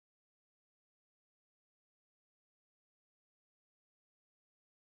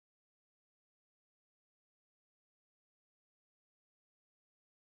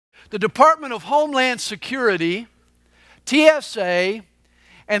The Department of Homeland Security, TSA,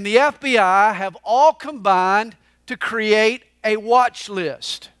 and the FBI have all combined to create a watch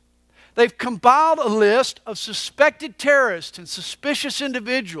list. They've compiled a list of suspected terrorists and suspicious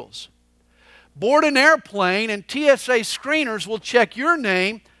individuals. Board an airplane and TSA screeners will check your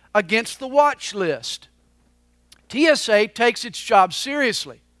name against the watch list. TSA takes its job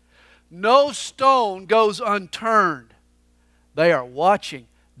seriously. No stone goes unturned. They are watching.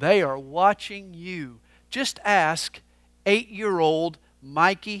 They are watching you. Just ask 8-year-old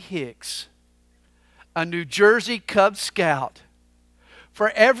Mikey Hicks, a New Jersey Cub Scout. For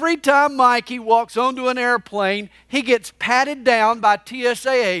every time Mikey walks onto an airplane, he gets patted down by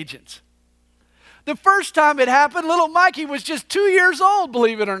TSA agents. The first time it happened, little Mikey was just 2 years old,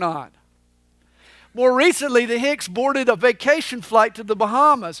 believe it or not. More recently, the Hicks boarded a vacation flight to the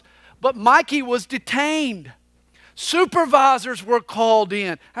Bahamas, but Mikey was detained. Supervisors were called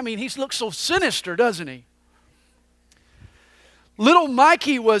in. I mean, he looks so sinister, doesn't he? Little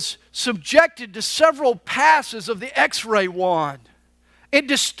Mikey was subjected to several passes of the X-ray wand. It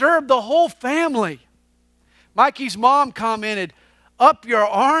disturbed the whole family. Mikey's mom commented, "Up your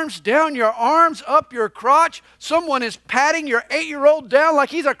arms, down your arms, up your crotch. Someone is patting your 8-year-old down like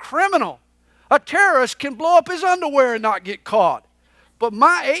he's a criminal. A terrorist can blow up his underwear and not get caught. But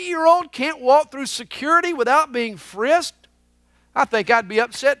my 8-year-old can't walk through security without being frisked. I think I'd be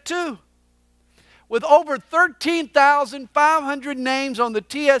upset too." With over 13,500 names on the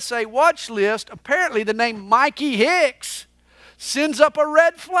TSA watch list, apparently the name Mikey Hicks sends up a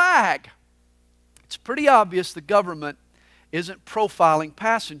red flag. It's pretty obvious the government isn't profiling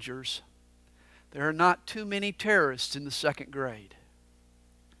passengers. There are not too many terrorists in the second grade.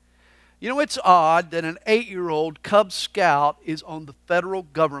 You know, it's odd that an 8-year-old Cub Scout is on the federal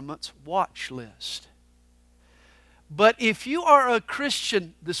government's watch list. But if you are a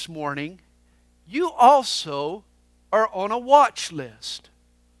Christian this morning, you also are on a watch list.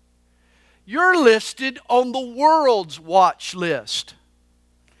 You're listed on the world's watch list.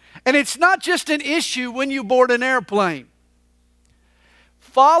 And it's not just an issue when you board an airplane.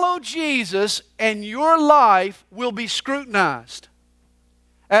 Follow Jesus and your life will be scrutinized.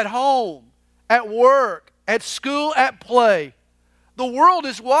 At home, at work, at school, at play. The world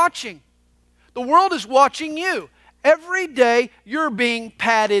is watching. The world is watching you. Every day you're being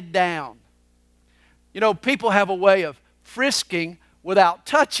patted down. You know, people have a way of frisking without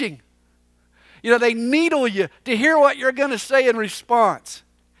touching. You know, they needle you to hear what you're going to say in response.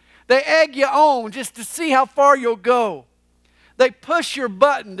 They egg you on just to see how far you'll go. They push your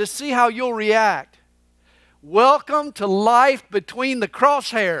button to see how you'll react. Welcome to life between the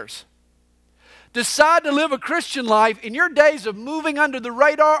crosshairs. Decide to live a Christian life and your days of moving under the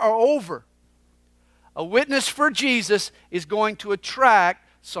radar are over. A witness for Jesus is going to attract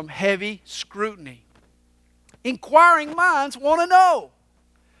some heavy scrutiny. Inquiring minds want to know.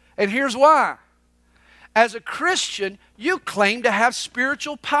 And here's why. As a Christian, you claim to have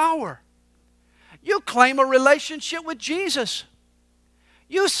spiritual power. You claim a relationship with Jesus.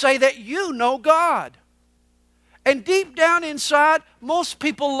 You say that you know God. And deep down inside, most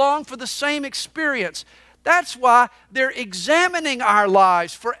people long for the same experience. That's why they're examining our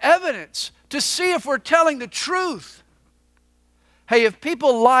lives for evidence to see if we're telling the truth. Hey, if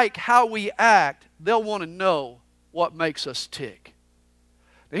people like how we act, they'll want to know what makes us tick.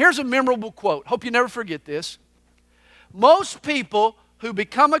 Now, here's a memorable quote. Hope you never forget this. Most people who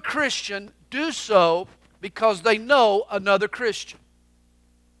become a Christian do so because they know another Christian.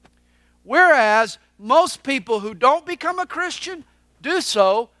 Whereas most people who don't become a Christian do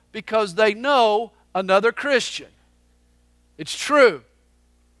so because they know another Christian. It's true.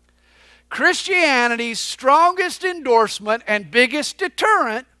 Christianity's strongest endorsement and biggest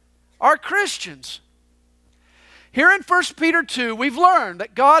deterrent are Christians. Here in 1 Peter 2, we've learned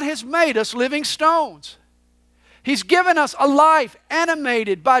that God has made us living stones. He's given us a life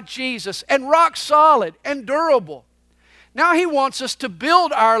animated by Jesus and rock solid and durable. Now He wants us to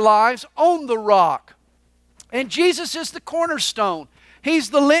build our lives on the rock. And Jesus is the cornerstone. He's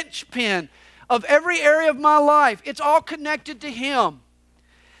the linchpin of every area of my life. It's all connected to Him.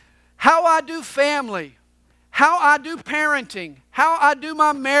 How I do family, how I do parenting, how I do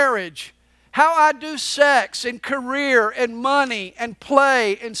my marriage, how I do sex and career and money and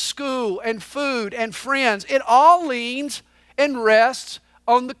play and school and food and friends, it all leans and rests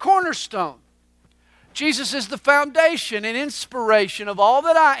on the cornerstone. Jesus is the foundation and inspiration of all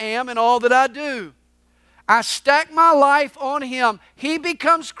that I am and all that I do. I stack my life on Him. He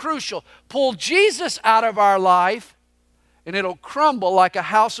becomes crucial. Pull Jesus out of our life and it'll crumble like a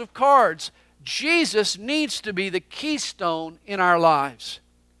house of cards. Jesus needs to be the keystone in our lives.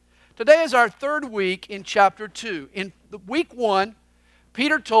 Today is our third week in chapter 2. In week 1,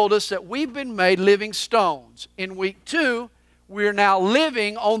 Peter told us that we've been made living stones. In week 2, we're now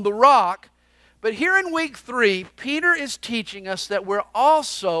living on the rock. But here in week 3, Peter is teaching us that we're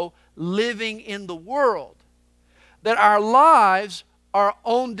also living in the world, that our lives are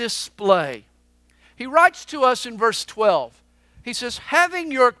on display. He writes to us in verse 12. He says,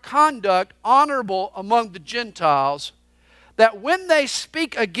 having your conduct honorable among the Gentiles, that when they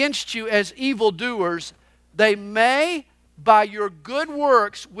speak against you as evildoers, they may, by your good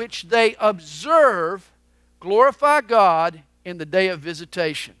works which they observe, glorify God in the day of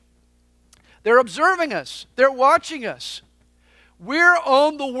visitation. They're observing us. They're watching us. We're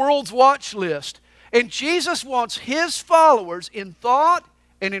on the world's watch list. And Jesus wants His followers in thought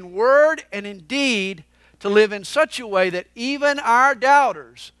and in word and in deed to live in such a way that even our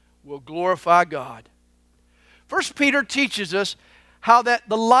doubters will glorify God. 1 Peter teaches us how that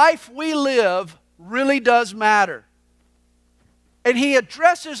the life we live really does matter. And he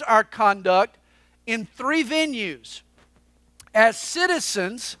addresses our conduct in 3 venues: as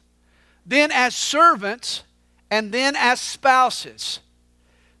citizens, then as servants, and then as spouses.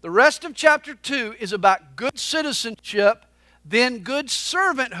 The rest of chapter 2 is about good citizenship, then good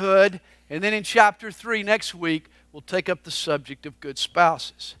servanthood, and then in chapter 3 next week, we'll take up the subject of good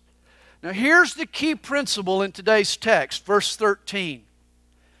spouses. Now here's the key principle in today's text, verse 13.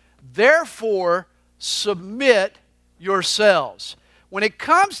 Therefore, submit yourselves. When it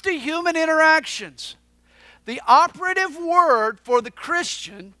comes to human interactions, the operative word for the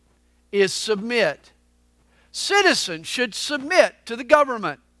Christian is submit. Citizens should submit to the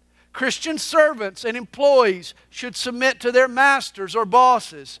government. Christian servants and employees should submit to their masters or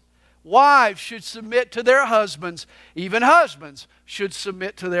bosses. Wives should submit to their husbands. Even husbands should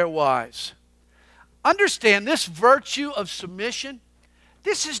submit to their wives. Understand this virtue of submission.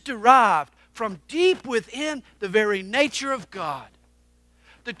 This is derived from deep within the very nature of God.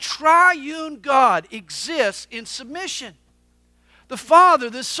 The triune God exists in submission. The Father,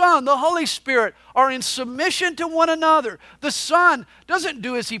 the Son, the Holy Spirit are in submission to one another. The Son doesn't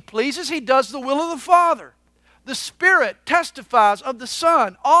do as He pleases. He does the will of the Father. The Spirit testifies of the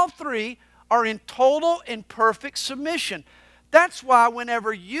Son. All 3 are in total and perfect submission. That's why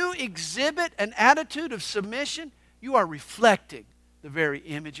whenever you exhibit an attitude of submission, you are reflecting the very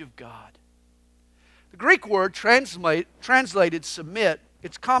image of God. The Greek word translated submit,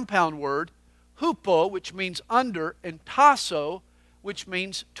 its compound word, hupo, which means under, and tasso, which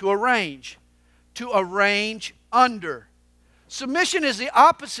means to arrange. To arrange under. Submission is the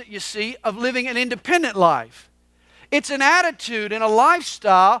opposite, you see, of living an independent life. It's an attitude and a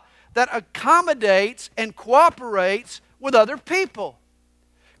lifestyle that accommodates and cooperates with other people.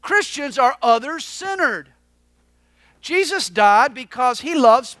 Christians are others-centered. Jesus died because He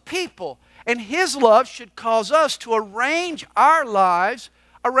loves people, and His love should cause us to arrange our lives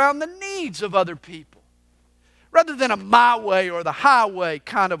around the needs of other people, rather than a my way or the highway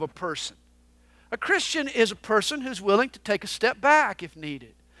kind of a person. A Christian is a person who's willing to take a step back if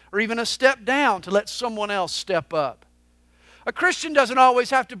needed, or even a step down to let someone else step up. A Christian doesn't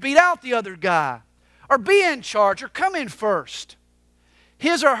always have to beat out the other guy, or be in charge, or come in first.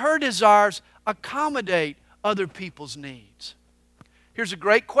 His or her desires accommodate other people's needs. Here's a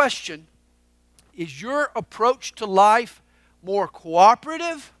great question. Is your approach to life more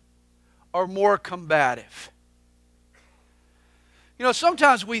cooperative or more combative? You know,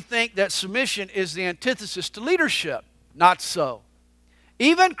 sometimes we think that submission is the antithesis to leadership. Not so.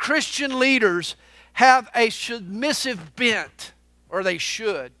 Even Christian leaders have a submissive bent, or they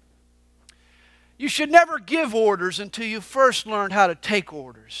should. You should never give orders until you first learn how to take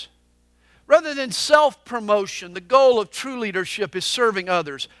orders. Rather than self-promotion, the goal of true leadership is serving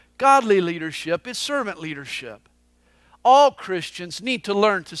others. Godly leadership is servant leadership. All Christians need to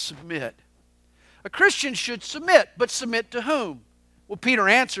learn to submit. A Christian should submit, but submit to whom? Well, Peter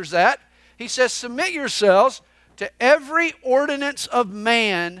answers that. He says, submit yourselves to every ordinance of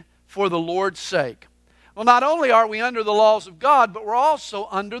man for the Lord's sake. Well, not only are we under the laws of God, but we're also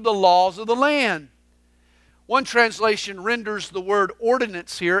under the laws of the land. One translation renders the word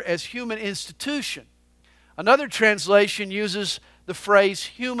ordinance here as human institution. Another translation uses the phrase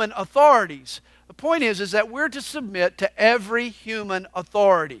human authorities. The point is that we're to submit to every human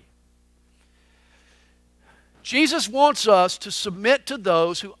authority. Jesus wants us to submit to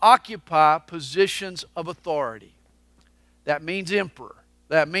those who occupy positions of authority. That means emperor.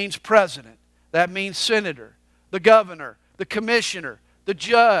 That means president. That means senator, the governor, the commissioner, the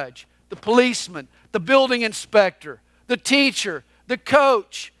judge, the policeman, the building inspector, the teacher, the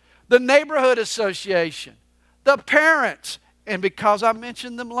coach, the neighborhood association, the parents, And because I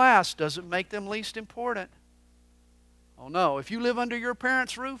mentioned them last doesn't make them least important. Oh no, if you live under your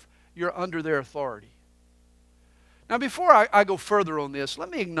parents' roof, you're under their authority. Now before I go further on this, let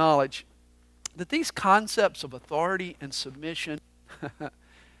me acknowledge that these concepts of authority and submission,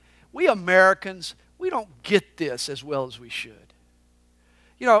 we Americans, we don't get this as well as we should.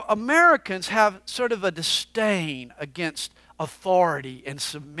 You know, Americans have sort of a disdain against authority and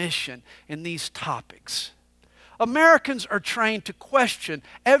submission in these topics. Americans are trained to question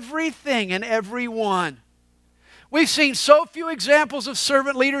everything and everyone. We've seen so few examples of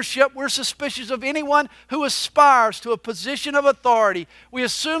servant leadership, we're suspicious of anyone who aspires to a position of authority. We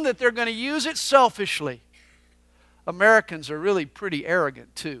assume that they're going to use it selfishly. Americans are really pretty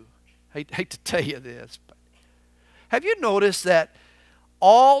arrogant too. Hate to tell you this, but have you noticed that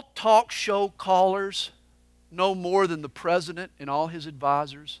all talk show callers know more than the president and all his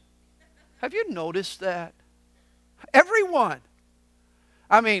advisors? Have you noticed that? Everyone.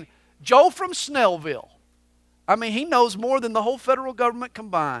 I mean, Joe from Snellville. I mean, he knows more than the whole federal government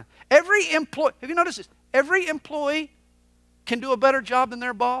combined. Every employee, have you noticed this? Every employee can do a better job than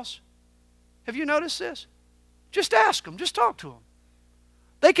their boss. Have you noticed this? Just ask them, just talk to them.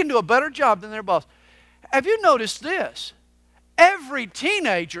 They can do a better job than their boss. Have you noticed this? Every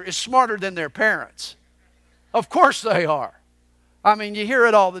teenager is smarter than their parents. Of course they are. I mean, you hear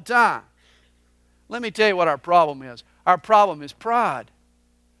it all the time. Let me tell you what our problem is. Our problem is pride.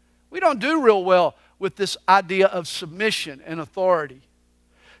 We don't do real well with this idea of submission and authority.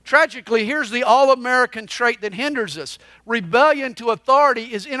 Tragically, here's the all-American trait that hinders us. Rebellion to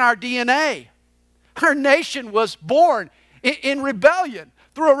authority is in our DNA. Our nation was born in rebellion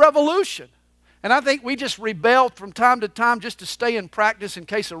through a revolution. And I think we just rebel from time to time just to stay in practice in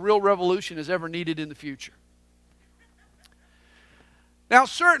case a real revolution is ever needed in the future. Now,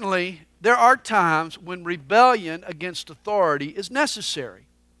 certainly, there are times when rebellion against authority is necessary.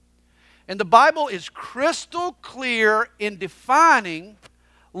 And the Bible is crystal clear in defining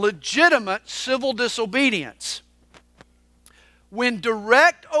legitimate civil disobedience. When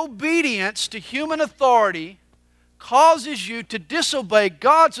direct obedience to human authority causes you to disobey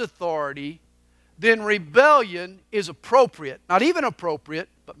God's authority, then rebellion is appropriate. Not even appropriate,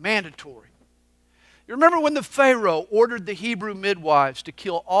 but mandatory. You remember when the Pharaoh ordered the Hebrew midwives to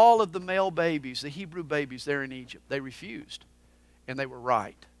kill all of the male babies, the Hebrew babies there in Egypt? They refused, and they were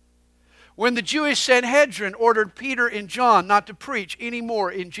right. When the Jewish Sanhedrin ordered Peter and John not to preach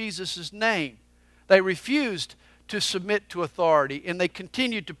anymore in Jesus' name, they refused to submit to authority, and they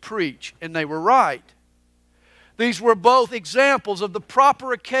continued to preach, and they were right. These were both examples of the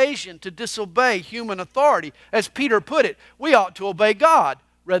proper occasion to disobey human authority. As Peter put it, we ought to obey God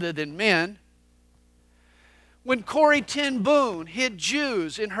rather than men. When Corrie ten Boom hid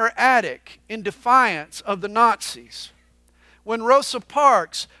Jews in her attic in defiance of the Nazis. When Rosa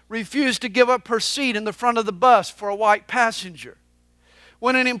Parks refused to give up her seat in the front of the bus for a white passenger.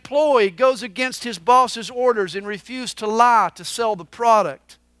 When an employee goes against his boss's orders and refuses to lie to sell the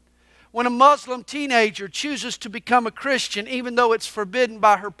product. When a Muslim teenager chooses to become a Christian even though it's forbidden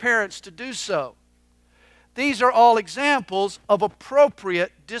by her parents to do so. These are all examples of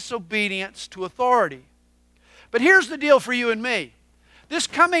appropriate disobedience to authority. But here's the deal for you and me. This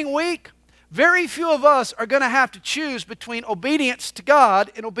coming week, very few of us are going to have to choose between obedience to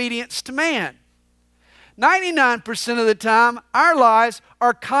God and obedience to man. 99% of the time, our lives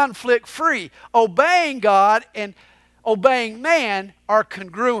are conflict-free. Obeying God and obeying man are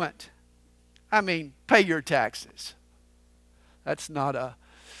congruent. I mean, pay your taxes. That's not an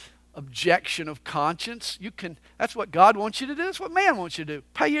objection of conscience. That's what God wants you to do. That's what man wants you to do.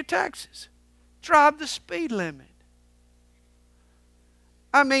 Pay your taxes. Drive the speed limit.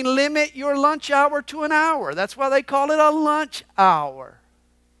 I mean, limit your lunch hour to an hour. That's why they call it a lunch hour.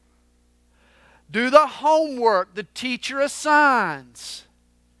 Do the homework the teacher assigns.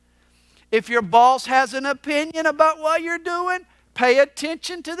 If your boss has an opinion about what you're doing, pay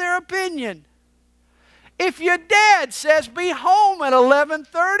attention to their opinion. If your dad says be home at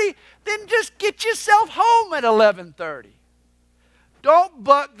 11:30, then just get yourself home at 11:30. Don't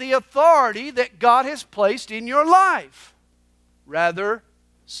buck the authority that God has placed in your life. Rather,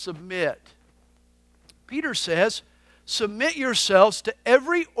 submit. Peter says, submit yourselves to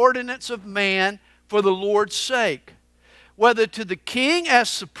every ordinance of man for the Lord's sake, whether to the king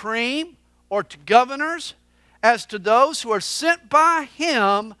as supreme or to governors, as to those who are sent by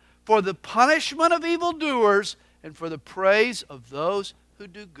him for the punishment of evildoers and for the praise of those who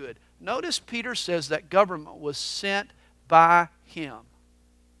do good. Notice Peter says that government was sent by him.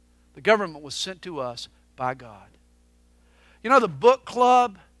 The government was sent to us by God. You know, the book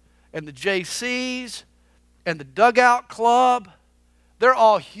club and the JCs and the Dugout Club, they're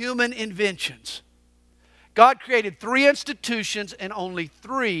all human inventions. God created 3 institutions and only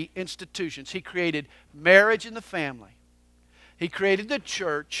 3 institutions. He created marriage and the family. He created the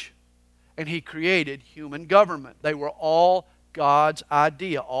church, and He created human government. They were all God's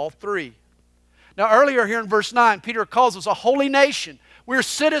idea, all 3. Now earlier here in verse 9, Peter calls us a holy nation. We're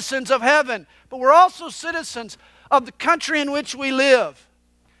citizens of heaven, but we're also citizens of the country in which we live.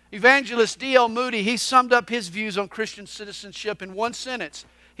 Evangelist D.L. Moody, he summed up his views on Christian citizenship in one sentence.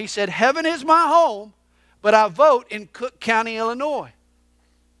 He said, "Heaven is my home, but I vote in Cook County, Illinois."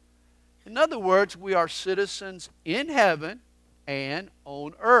 In other words, we are citizens in heaven and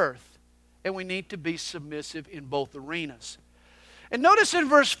on earth, and we need to be submissive in both arenas. And notice in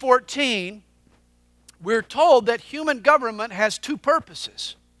verse 14, we're told that human government has 2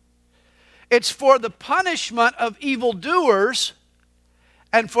 purposes. It's for the punishment of evildoers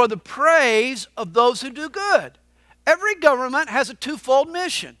and for the praise of those who do good. Every government has a 2-fold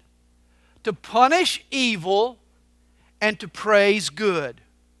mission: to punish evil and to praise good.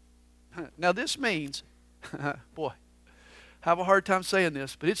 Now this means, boy, I have a hard time saying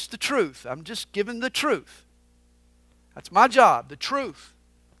this, but it's the truth. I'm just giving the truth. That's my job, the truth.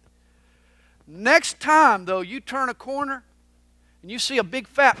 Next time, though, you turn a corner and you see a big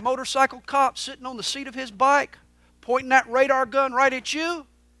fat motorcycle cop sitting on the seat of his bike, pointing that radar gun right at you,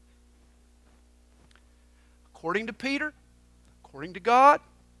 according to Peter, according to God,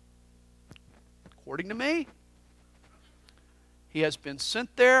 according to me, he has been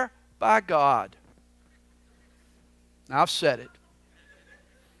sent there by God. Now I've said it.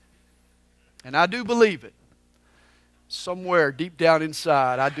 And I do believe it. Somewhere deep down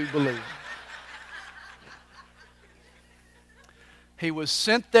inside, I do believe it. He was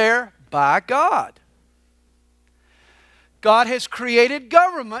sent there by God. God has created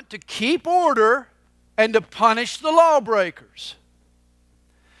government to keep order and to punish the lawbreakers.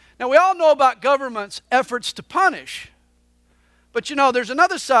 Now, we all know about government's efforts to punish. But you know, there's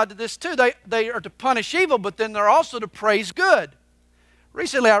another side to this too. They are to punish evil, but then they're also to praise good.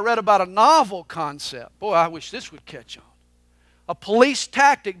 Recently, I read about a novel concept. Boy, I wish this would catch on. A police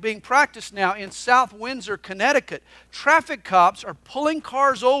tactic being practiced now in South Windsor, Connecticut. Traffic cops are pulling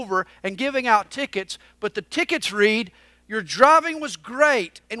cars over and giving out tickets, but the tickets read, "Your driving was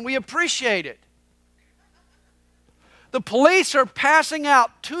great and we appreciate it." The police are passing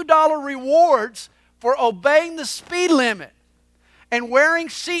out $2 rewards for obeying the speed limit and wearing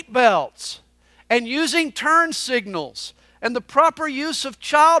seat belts and using turn signals and the proper use of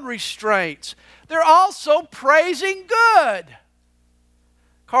child restraints. They're also praising good.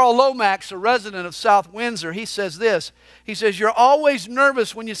 Carl Lomax, a resident of South Windsor, he says this. He says, "You're always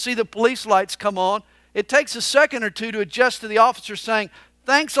nervous when you see the police lights come on. It takes a second or two to adjust to the officer saying,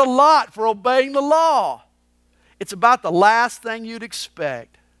 'Thanks a lot for obeying the law.' It's about the last thing you'd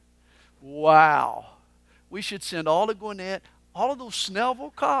expect." Wow. We should send all to Gwinnett, all of those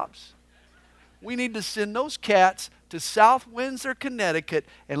Snellville cops. We need to send those cats to South Windsor, Connecticut,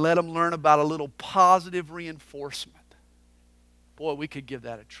 and let them learn about a little positive reinforcement. Boy, we could give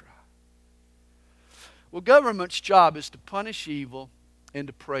that a try. Well, government's job is to punish evil and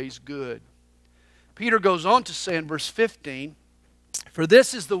to praise good. Peter goes on to say in verse 15, "For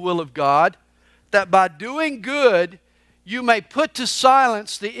this is the will of God, that by doing good you may put to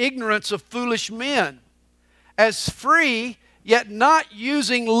silence the ignorance of foolish men, as free, yet not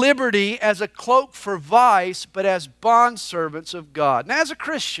using liberty as a cloak for vice, but as bondservants of God." Now, as a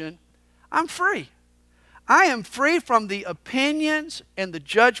Christian, I'm free. I am free from the opinions and the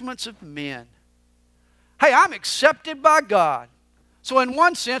judgments of men. Hey, I'm accepted by God. So in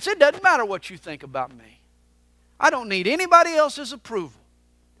one sense, it doesn't matter what you think about me. I don't need anybody else's approval.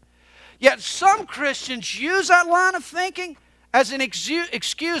 Yet some Christians use that line of thinking as an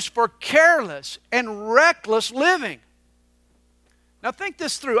excuse for careless and reckless living. Now think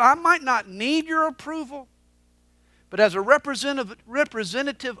this through. I might not need your approval, but as a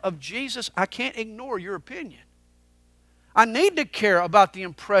representative of Jesus, I can't ignore your opinion. I need to care about the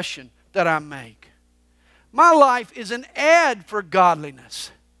impression that I make. My life is an ad for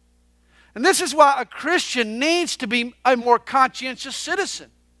godliness. And this is why a Christian needs to be a more conscientious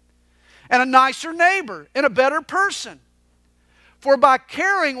citizen and a nicer neighbor and a better person. For by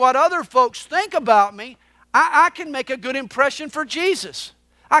caring what other folks think about me, I can make a good impression for Jesus.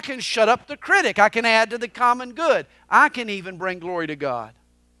 I can shut up the critic. I can add to the common good. I can even bring glory to God.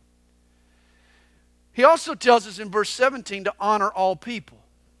 He also tells us in verse 17 to honor all people.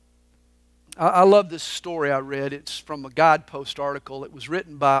 I love this story I read. It's from a Guidepost article. It was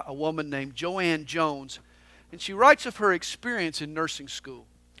written by a woman named Joanne Jones. And she writes of her experience in nursing school.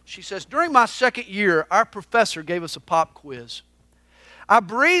 She says, during my second year, our professor gave us a pop quiz. I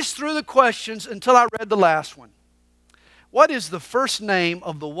breezed through the questions until I read the last one. What is the first name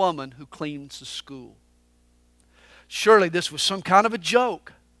of the woman who cleans the school? Surely this was some kind of a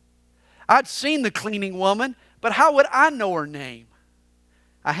joke. I'd seen the cleaning woman, but how would I know her name?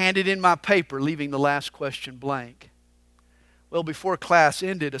 I handed in my paper, leaving the last question blank. Well, before class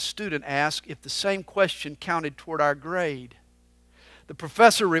ended, a student asked if the same question counted toward our grade. The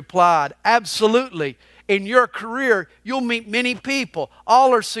professor replied, absolutely. In your career, you'll meet many people.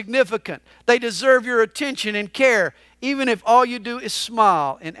 All are significant. They deserve your attention and care, even if all you do is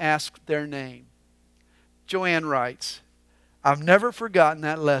smile and ask their name. Joanne writes, I've never forgotten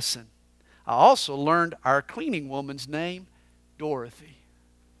that lesson. I also learned our cleaning woman's name, Dorothy.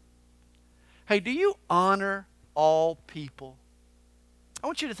 Hey, do you honor all people? I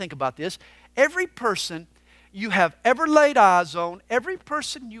want you to think about this. Every person you have ever laid eyes on, every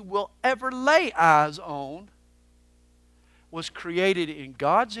person you will ever lay eyes on, was created in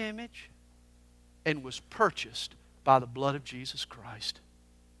God's image and was purchased by the blood of Jesus Christ.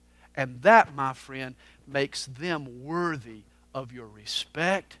 And that, my friend, makes them worthy of your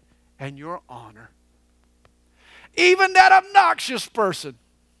respect and your honor. Even that obnoxious person,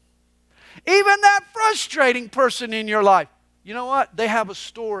 even that frustrating person in your life, you know what? They have a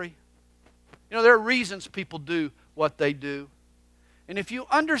story. You know, there are reasons people do what they do. And if you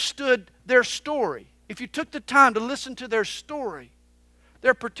understood their story, if you took the time to listen to their story,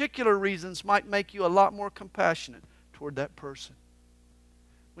 their particular reasons might make you a lot more compassionate toward that person.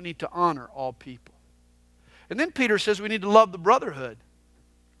 We need to honor all people. And then Peter says we need to love the brotherhood.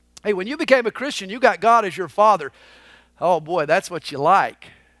 Hey, when you became a Christian, you got God as your father. Oh boy, that's what you like.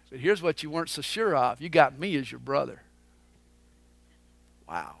 But here's what you weren't so sure of. You got me as your brother.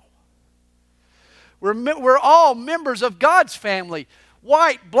 Wow. We're all members of God's family.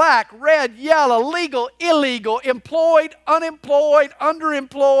 White, black, red, yellow, legal, illegal, employed, unemployed,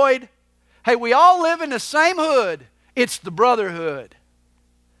 underemployed. Hey, we all live in the same hood. It's the brotherhood.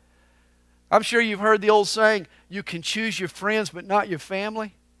 I'm sure you've heard the old saying, you can choose your friends but not your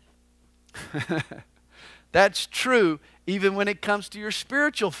family. That's true even when it comes to your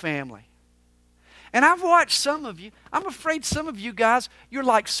spiritual family. And I've watched some of you, I'm afraid some of you guys, you're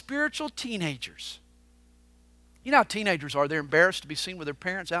like spiritual teenagers. You know how teenagers are. They're embarrassed to be seen with their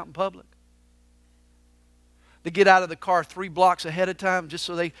parents out in public. They get out of the car 3 blocks ahead of time just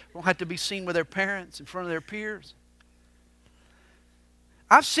so they don't have to be seen with their parents in front of their peers.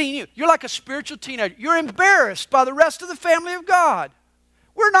 I've seen you. You're like a spiritual teenager. You're embarrassed by the rest of the family of God.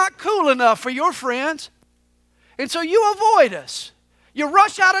 We're not cool enough for your friends. And so you avoid us. You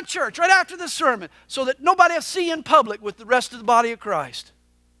rush out of church right after the sermon so that nobody will see you in public with the rest of the body of Christ.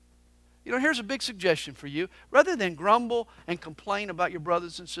 You know, here's a big suggestion for you. Rather than grumble and complain about your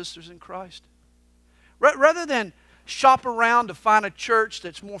brothers and sisters in Christ, rather than shop around to find a church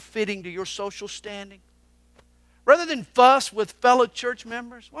that's more fitting to your social standing, rather than fuss with fellow church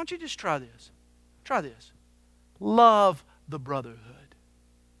members, why don't you just try this? Try this. Love the brotherhood.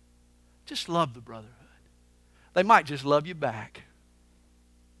 Just love the brotherhood. They might just love you back.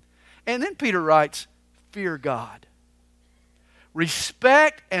 And then Peter writes, fear God.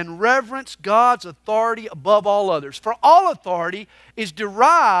 Respect and reverence God's authority above all others. For all authority is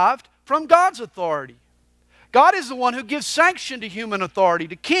derived from God's authority. God is the one who gives sanction to human authority,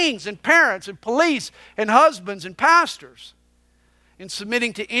 to kings and parents and police and husbands and pastors. In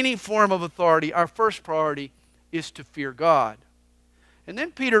submitting to any form of authority, our first priority is to fear God. And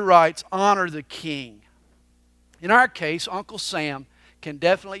then Peter writes, honor the king. In our case, Uncle Sam can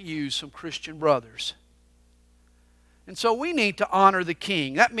definitely use some Christian brothers. And so we need to honor the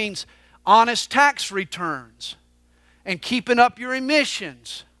king. That means honest tax returns and keeping up your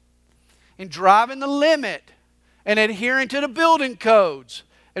emissions and driving the limit and adhering to the building codes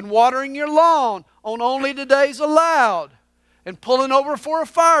and watering your lawn on only the days allowed and pulling over for a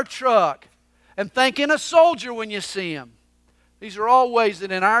fire truck and thanking a soldier when you see him. These are all ways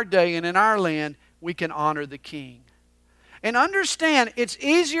that in our day and in our land we can honor the king. And understand, it's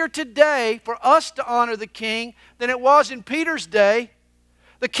easier today for us to honor the king than it was in Peter's day.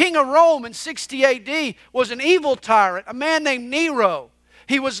 The king of Rome in 60 AD was an evil tyrant, a man named Nero.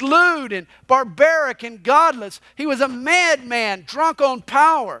 He was lewd and barbaric and godless. He was a madman, drunk on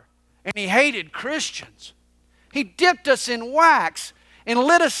power, and he hated Christians. He dipped us in wax and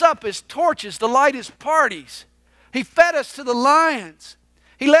lit us up as torches to light his parties. He fed us to the lions.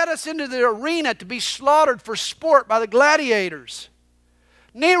 He led us into the arena to be slaughtered for sport by the gladiators.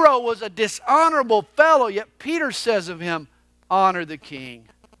 Nero was a dishonorable fellow, yet Peter says of him, honor the king.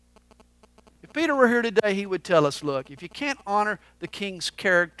 If Peter were here today, he would tell us, look, if you can't honor the king's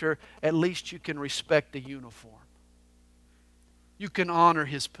character, at least you can respect the uniform. You can honor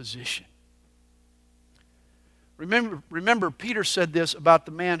his position. Remember, Peter said this about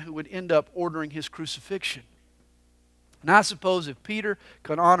the man who would end up ordering his crucifixion. And I suppose if Peter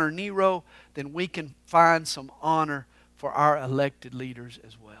could honor Nero, then we can find some honor for our elected leaders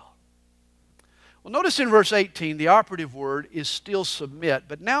as well. Well, notice in verse 18, the operative word is still submit,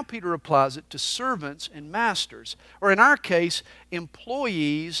 but now Peter applies it to servants and masters, or in our case,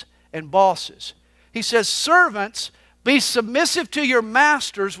 employees and bosses. He says, servants, be submissive to your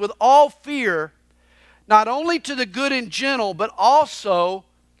masters with all fear, not only to the good and gentle, but also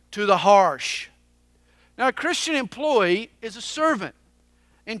to the harsh. Now, a Christian employee is a servant.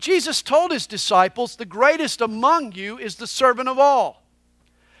 And Jesus told his disciples, the greatest among you is the servant of all.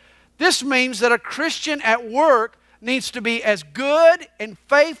 This means that a Christian at work needs to be as good and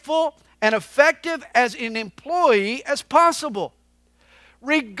faithful and effective as an employee as possible,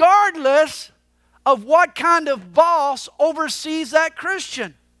 regardless of what kind of boss oversees that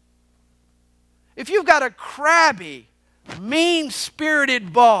Christian. If you've got a crabby,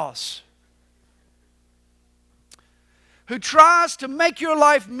 mean-spirited boss who tries to make your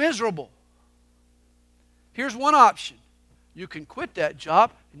life miserable, here's one option. You can quit that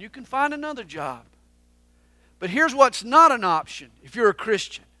job and you can find another job. But here's what's not an option if you're a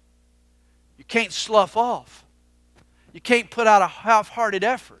Christian. You can't slough off. You can't put out a half-hearted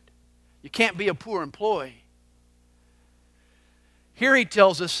effort. You can't be a poor employee. Here he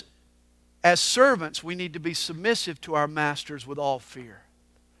tells us, as servants, we need to be submissive to our masters with all fear.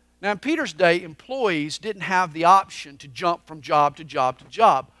 Now, in Peter's day, employees didn't have the option to jump from job to job to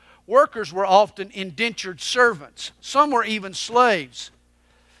job. Workers were often indentured servants. Some were even slaves.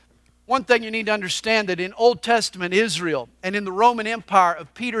 One thing you need to understand that in Old Testament Israel and in the Roman Empire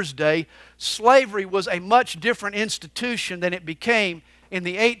of Peter's day, slavery was a much different institution than it became in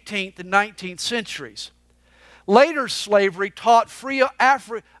the 18th and 19th centuries. Later slavery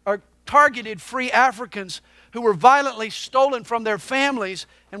targeted free Africans who were violently stolen from their families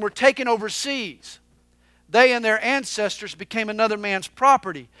and were taken overseas. They and their ancestors became another man's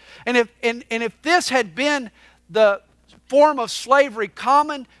property. And if this had been the form of slavery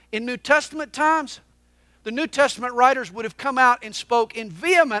common in New Testament times, the New Testament writers would have come out and spoke in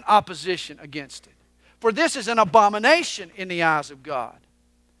vehement opposition against it. For this is an abomination in the eyes of God.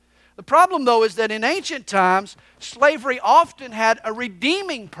 The problem, though, is that in ancient times, slavery often had a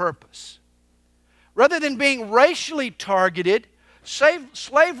redeeming purpose. Rather than being racially targeted,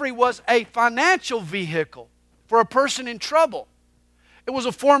 slavery was a financial vehicle for a person in trouble. It was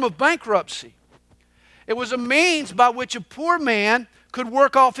a form of bankruptcy. It was a means by which a poor man could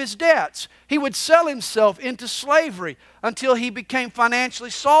work off his debts. He would sell himself into slavery until he became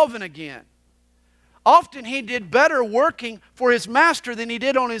financially solvent again. Often he did better working for his master than he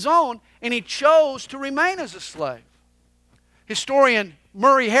did on his own, and he chose to remain as a slave. Historian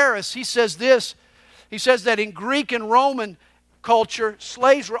Murray Harris, he says this. He says that in Greek and Roman culture,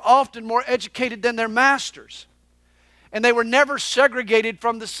 slaves were often more educated than their masters. And they were never segregated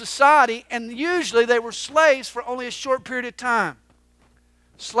from the society, and usually they were slaves for only a short period of time.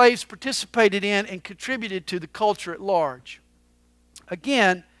 Slaves participated in and contributed to the culture at large.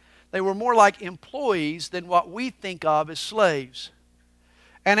 Again, they were more like employees than what we think of as slaves.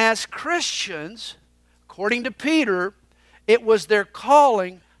 And as Christians, according to Peter, it was their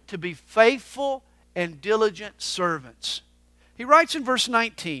calling to be faithful and diligent servants. He writes in verse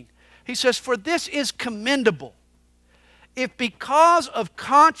 19, he says, "For this is commendable, if because of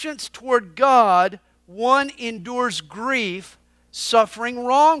conscience toward God one endures grief, suffering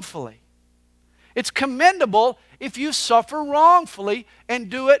wrongfully." It's commendable if you suffer wrongfully and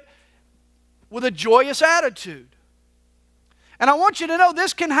do it with a joyous attitude. And I want you to know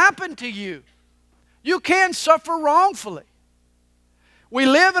this can happen to you. You can suffer wrongfully. We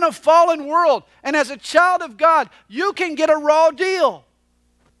live in a fallen world, and as a child of God, you can get a raw deal.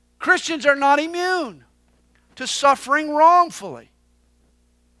 Christians are not immune to suffering wrongfully.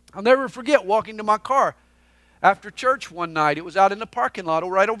 I'll never forget walking to my car after church one night. It was out in the parking lot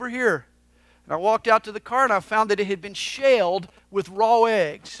right over here. And I walked out to the car and I found that it had been shelled with raw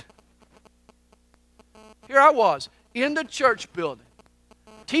eggs. Here I was in the church building,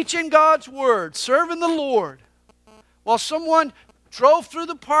 teaching God's Word, serving the Lord, while someone drove through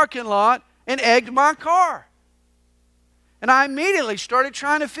the parking lot and egged my car. And I immediately started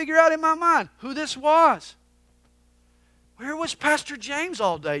trying to figure out in my mind who this was. Where was Pastor James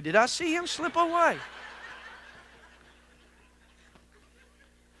all day? Did I see him slip away?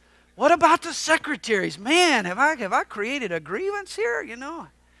 What about the secretaries? Man, have I created a grievance here? You know,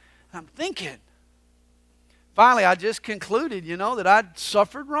 I'm thinking. Finally, I just concluded, that I'd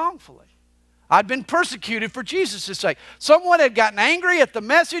suffered wrongfully. I'd been persecuted for Jesus' sake. Someone had gotten angry at the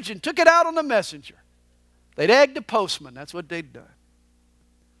message and took it out on the messenger. They'd egged the postman. That's what they'd done.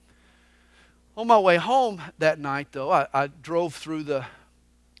 On my way home that night, though, I drove through the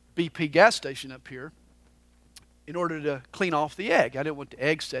BP gas station up here in order to clean off the egg. I didn't want the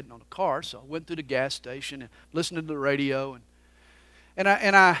egg sitting on the car, so I went through the gas station and listened to the radio. And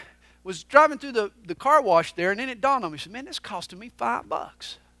I was driving through the car wash there, and then it dawned on me. I said, man, this is costing me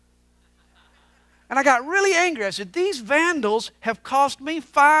 $5. And I got really angry. I said, these vandals have cost me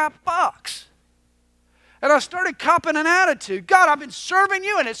 $5. And I started copping an attitude. God, I've been serving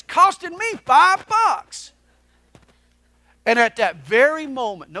you, and it's costing me $5. And at that very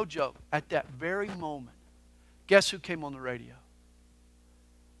moment, no joke, at that very moment, guess who came on the radio?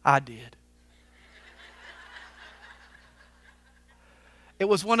 I did. It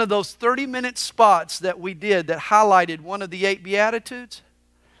was one of those 30-minute spots that we did that highlighted one of the 8 Beatitudes.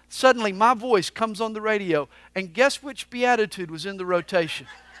 Suddenly, my voice comes on the radio, and guess which Beatitude was in the rotation?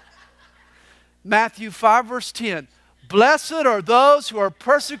 Matthew 5, verse 10. Blessed are those who are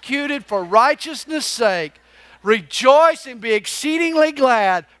persecuted for righteousness' sake. Rejoice and be exceedingly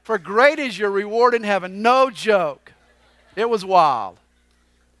glad, for great is your reward in heaven. No joke. It was wild.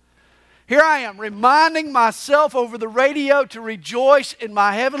 Here I am reminding myself over the radio to rejoice in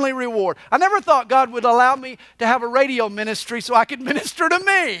my heavenly reward. I never thought God would allow me to have a radio ministry so I could minister to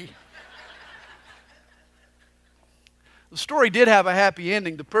me. The story did have a happy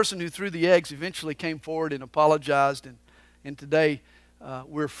ending. The person who threw the eggs eventually came forward and apologized, and today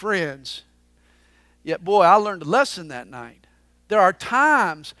we're friends. Yet, boy, I learned a lesson that night. There are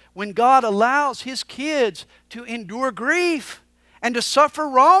times when God allows His kids to endure grief and to suffer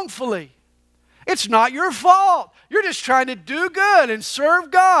wrongfully. It's not your fault. You're just trying to do good and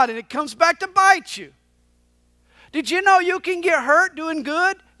serve God, and it comes back to bite you. Did you know you can get hurt doing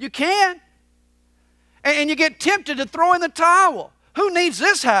good? You can. And you get tempted to throw in the towel. Who needs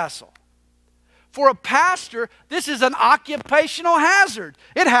this hassle? For a pastor, this is an occupational hazard.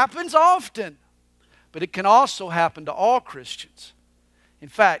 It happens often. But it can also happen to all Christians. In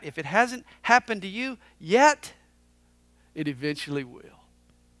fact, if it hasn't happened to you yet, it eventually will.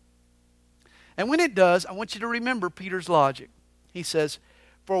 And when it does, I want you to remember Peter's logic. He says,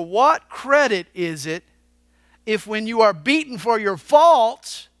 for what credit is it if when you are beaten for your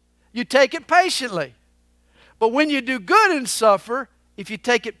faults, you take it patiently? But when you do good and suffer, if you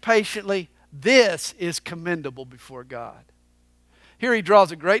take it patiently, this is commendable before God. Here he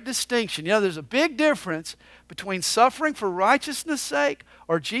draws a great distinction. There's a big difference between suffering for righteousness' sake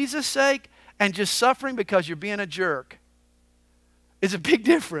or Jesus' sake and just suffering because you're being a jerk. It's a big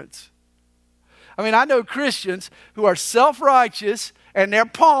difference. I know Christians who are self-righteous and they're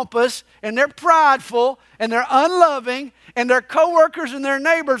pompous and they're prideful and they're unloving and their coworkers and their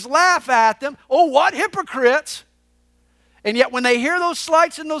neighbors laugh at them. Oh, what hypocrites! And yet when they hear those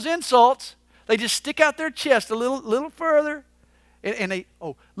slights and those insults, they just stick out their chest a little further. And they,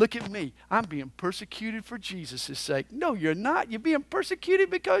 oh, look at me. I'm being persecuted for Jesus' sake. No, you're not. You're being persecuted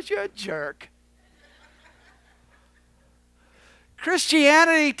because you're a jerk.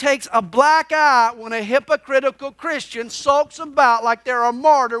 Christianity takes a black eye when a hypocritical Christian sulks about like they're a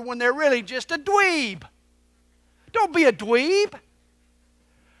martyr when they're really just a dweeb. Don't be a dweeb.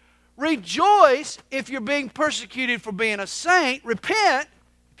 Rejoice if you're being persecuted for being a saint. Repent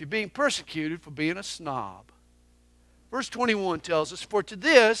if you're being persecuted for being a snob. Verse 21 tells us, for to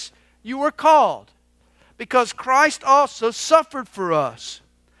this you were called, because Christ also suffered for us,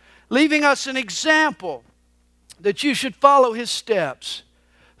 leaving us an example that you should follow His steps,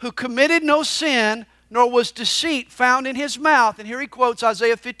 who committed no sin, nor was deceit found in His mouth. And here he quotes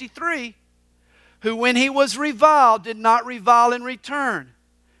Isaiah 53, who when He was reviled, did not revile in return.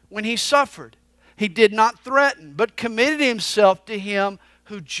 When He suffered, He did not threaten, but committed Himself to Him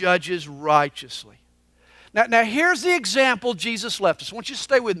who judges righteously. Now here's the example Jesus left us. I want you to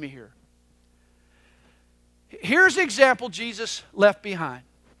stay with me here. Here's the example Jesus left behind.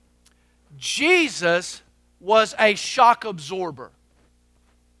 Jesus was a shock absorber.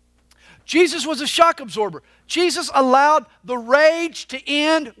 Jesus was a shock absorber. Jesus allowed the rage to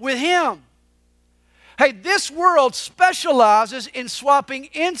end with Him. Hey, this world specializes in swapping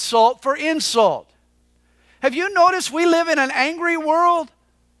insult for insult. Have you noticed we live in an angry world?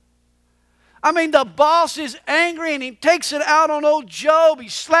 The boss is angry and he takes it out on old Job. He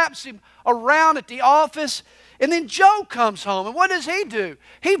slaps him around at the office. And then Job comes home, and what does he do?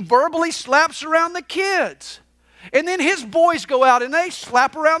 He verbally slaps around the kids. And then his boys go out and they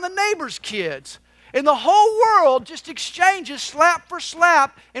slap around the neighbor's kids. And the whole world just exchanges slap for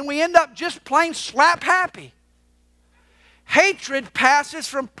slap, and we end up just plain slap happy. Hatred passes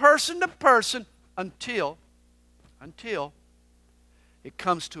from person to person until it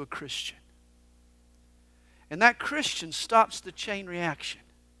comes to a Christian. And that Christian stops the chain reaction.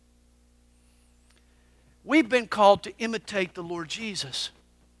 We've been called to imitate the Lord Jesus.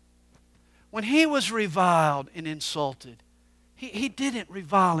 When He was reviled and insulted, He didn't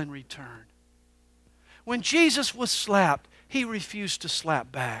revile in return. When Jesus was slapped, He refused to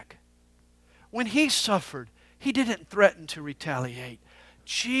slap back. When He suffered, He didn't threaten to retaliate.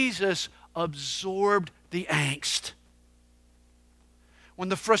 Jesus absorbed the angst. When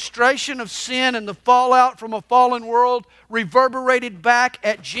the frustration of sin and the fallout from a fallen world reverberated back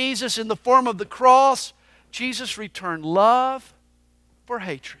at Jesus in the form of the cross, Jesus returned love for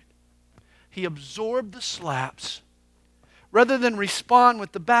hatred. He absorbed the slaps. Rather than respond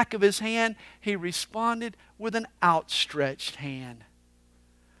with the back of His hand, He responded with an outstretched hand.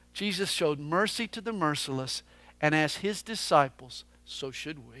 Jesus showed mercy to the merciless, and as His disciples, so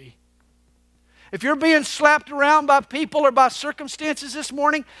should we. If you're being slapped around by people or by circumstances this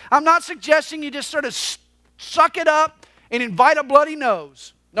morning, I'm not suggesting you just sort of suck it up and invite a bloody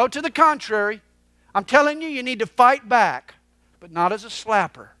nose. No, to the contrary. I'm telling you, you need to fight back, but not as a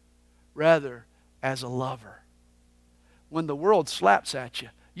slapper, rather as a lover. When the world slaps at you,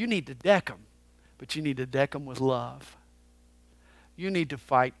 you need to deck them, but you need to deck them with love. You need to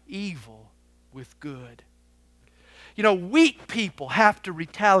fight evil with good. You know, weak people have to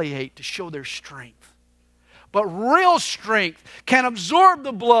retaliate to show their strength. But real strength can absorb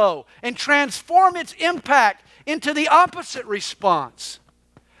the blow and transform its impact into the opposite response.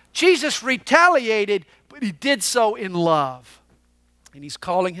 Jesus retaliated, but He did so in love. And He's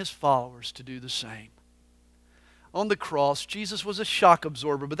calling His followers to do the same. On the cross, Jesus was a shock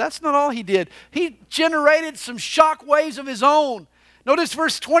absorber, but that's not all He did. He generated some shock waves of His own. Notice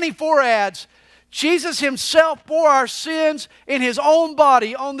verse 24 adds, Jesus Himself bore our sins in His own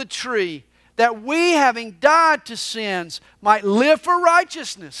body on the tree, that we, having died to sins, might live for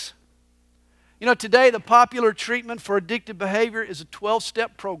righteousness. You know, today the popular treatment for addictive behavior is a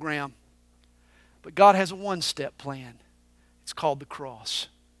 12-step program. But God has a one-step plan. It's called the cross.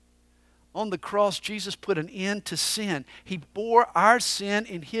 On the cross, Jesus put an end to sin. He bore our sin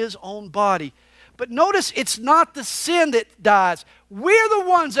in His own body. But notice, it's not the sin that dies. We're the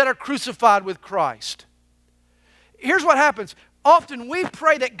ones that are crucified with Christ. Here's what happens. Often we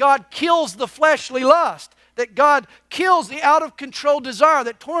pray that God kills the fleshly lust, that God kills the out-of-control desire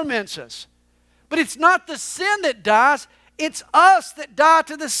that torments us. But it's not the sin that dies, it's us that die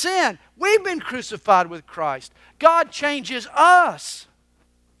to the sin. We've been crucified with Christ. God changes us.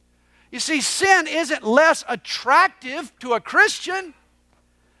 You see, sin isn't less attractive to a Christian,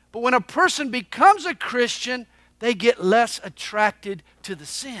 but when a person becomes a Christian, they get less attracted to the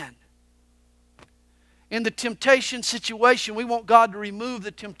sin. In the temptation situation, we want God to remove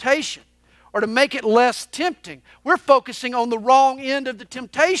the temptation or to make it less tempting. We're focusing on the wrong end of the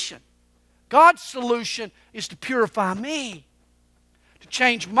temptation. God's solution is to purify me, to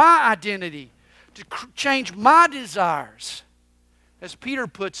change my identity, to change my desires. As Peter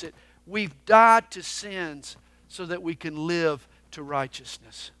puts it, we've died to sins so that we can live to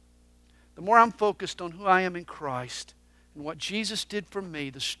righteousness. The more I'm focused on who I am in Christ and what Jesus did for me,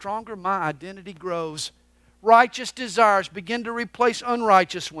 the stronger my identity grows. Righteous desires begin to replace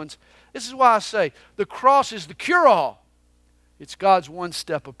unrighteous ones. This is why I say the cross is the cure-all. It's God's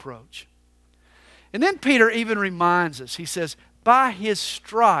one-step approach. And then Peter even reminds us, he says, by His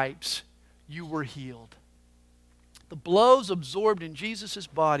stripes you were healed. The blows absorbed in Jesus'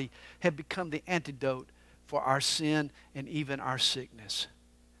 body have become the antidote for our sin and even our sickness.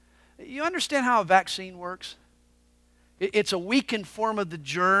 You understand how a vaccine works? It's a weakened form of the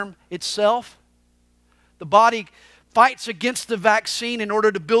germ itself. The body fights against the vaccine in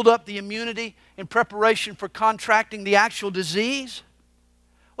order to build up the immunity in preparation for contracting the actual disease.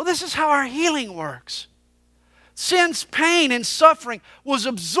 Well, this is how our healing works. Sin's pain and suffering was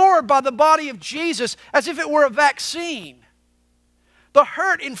absorbed by the body of Jesus as if it were a vaccine. The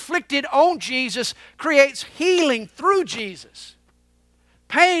hurt inflicted on Jesus creates healing through Jesus.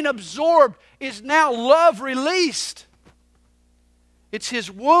 Pain absorbed is now love released. It's His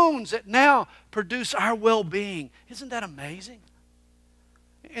wounds that now produce our well-being. Isn't that amazing?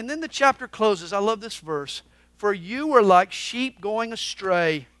 And then the chapter closes. I love this verse. For you were like sheep going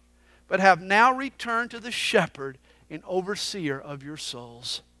astray, but have now returned to the shepherd and overseer of your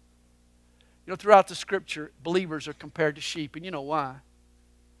souls. You know, throughout the Scripture, believers are compared to sheep, and you know why?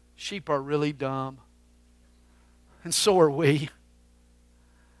 Sheep are really dumb, and so are we.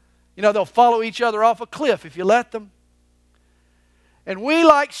 You know, they'll follow each other off a cliff if you let them. And we,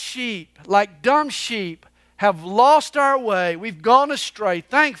 like sheep, like dumb sheep, have lost our way. We've gone astray.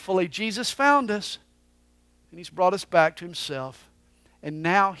 Thankfully, Jesus found us. And He's brought us back to Himself. And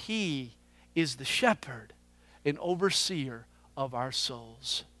now He is the shepherd and overseer of our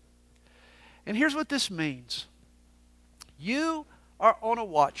souls. And here's what this means. You are on a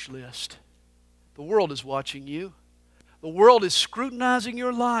watch list. The world is watching you. The world is scrutinizing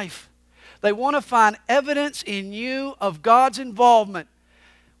your life. They want to find evidence in you of God's involvement.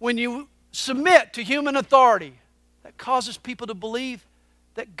 When you submit to human authority, that causes people to believe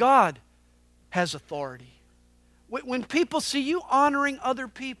that God has authority. When people see you honoring other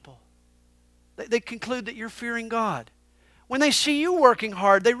people, they conclude that you're fearing God. When they see you working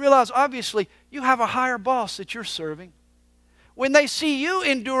hard, they realize obviously you have a higher boss that you're serving. When they see you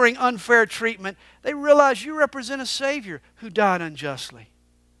enduring unfair treatment, they realize you represent a Savior who died unjustly.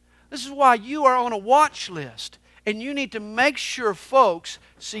 This is why you are on a watch list, and you need to make sure folks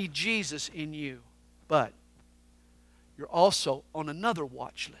see Jesus in you. But you're also on another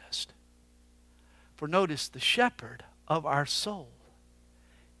watch list. For notice, the shepherd of our soul,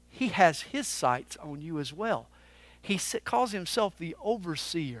 He has His sights on you as well. He calls Himself the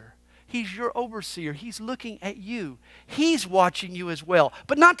overseer. He's your overseer. He's looking at you. He's watching you as well.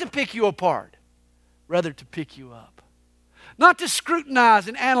 But not to pick you apart, rather to pick you up. Not to scrutinize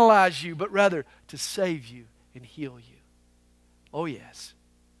and analyze you, but rather to save you and heal you. Oh yes.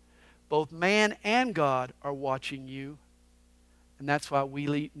 Both man and God are watching you. And that's why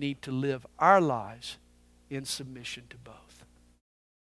we need to live our lives in submission to both.